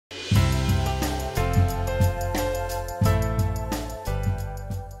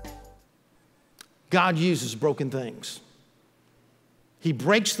God uses broken things. He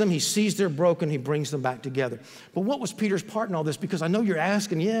breaks them, he sees they're broken, he brings them back together. But what was Peter's part in all this? Because I know you're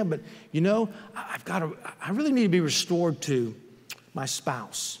asking, yeah, but you know, I really need to be restored to my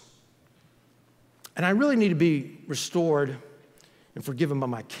spouse. And I really need to be restored and forgiven by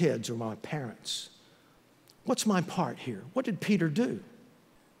my kids or my parents. What's my part here? What did Peter do?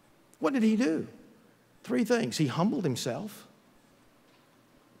 What did he do? 3 things. He humbled himself.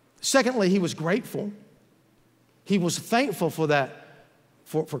 Secondly, he was grateful. He was thankful for that,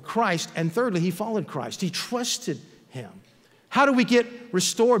 for Christ. And thirdly, he followed Christ. He trusted him. How do we get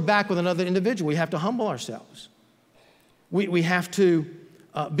restored back with another individual? We have to humble ourselves. We have to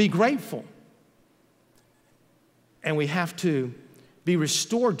be grateful. And we have to be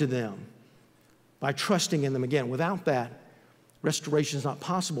restored to them by trusting in them again. Without that, restoration is not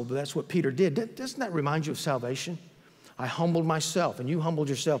possible, but that's what Peter did. Doesn't that remind you of salvation? I humbled myself, and you humbled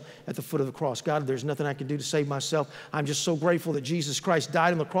yourself at the foot of the cross. God, there's nothing I can do to save myself. I'm just so grateful that Jesus Christ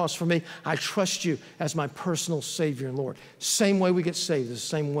died on the cross for me. I trust you as my personal Savior and Lord. Same way we get saved, the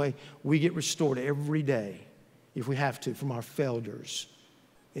same way we get restored every day, if we have to, from our failures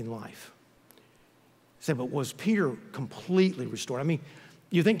in life. Say, but was Peter completely restored? I mean,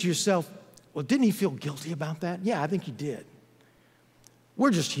 you think to yourself, well, didn't he feel guilty about that? Yeah, I think he did.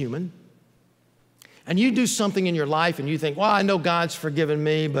 We're just human. And you do something in your life and you think, well, I know God's forgiven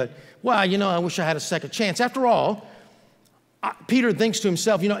me, but, well, you know, I wish I had a second chance. After all, Peter thinks to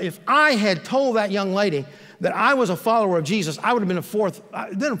himself, you know, if I had told that young lady that I was a follower of Jesus, I would have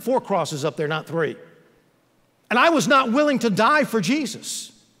been then 4 crosses up there, not 3. And I was not willing to die for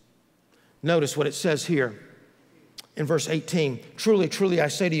Jesus. Notice what it says here in verse 18. Truly, truly, I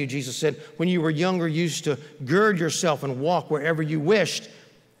say to you, Jesus said, when you were younger, you used to gird yourself and walk wherever you wished.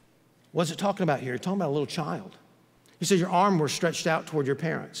 What's it talking about here? It's talking about a little child. He says your arm were stretched out toward your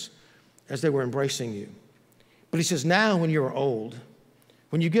parents as they were embracing you. But he says now when you are old,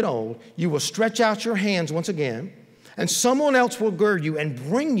 when you get old, you will stretch out your hands once again, and someone else will gird you and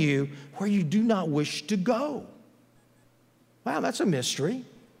bring you where you do not wish to go. Wow, that's a mystery.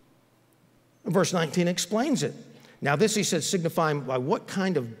 Verse 19 explains it. Now this, he said, signifying by what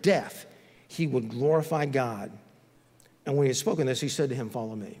kind of death he would glorify God. And when he had spoken this, he said to him,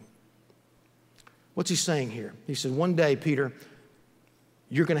 follow me. What's he saying here? He said, one day, Peter,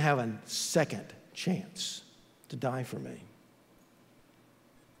 you're going to have a second chance to die for me.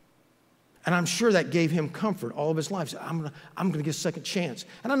 And I'm sure that gave him comfort all of his life. I'm going to get a second chance.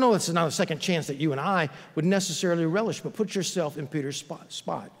 And I know it's not a second chance that you and I would necessarily relish, but put yourself in Peter's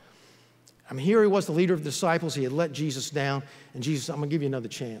spot. I mean, here he was, the leader of the disciples. He had let Jesus down. And Jesus said, I'm going to give you another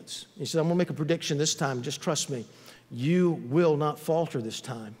chance. He said, I'm going to make a prediction this time. Just trust me. You will not falter this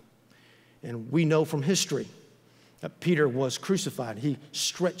time. And we know from history that Peter was crucified. He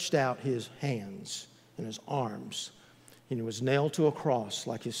stretched out his hands and his arms. And he was nailed to a cross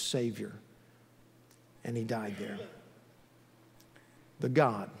like his Savior. And he died there. The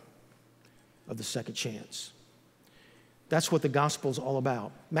God of the second chance. That's what the gospel's all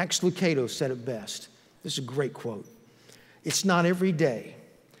about. Max Lucado said it best. This is a great quote. It's not every day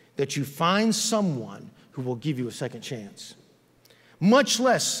that you find someone who will give you a second chance, much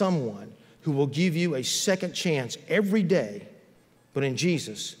less someone who will give you a second chance every day. But in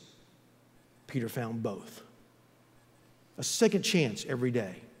Jesus, Peter found both. A second chance every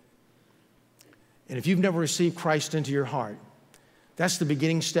day. And if you've never received Christ into your heart, that's the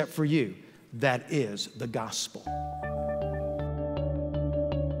beginning step for you. That is the gospel.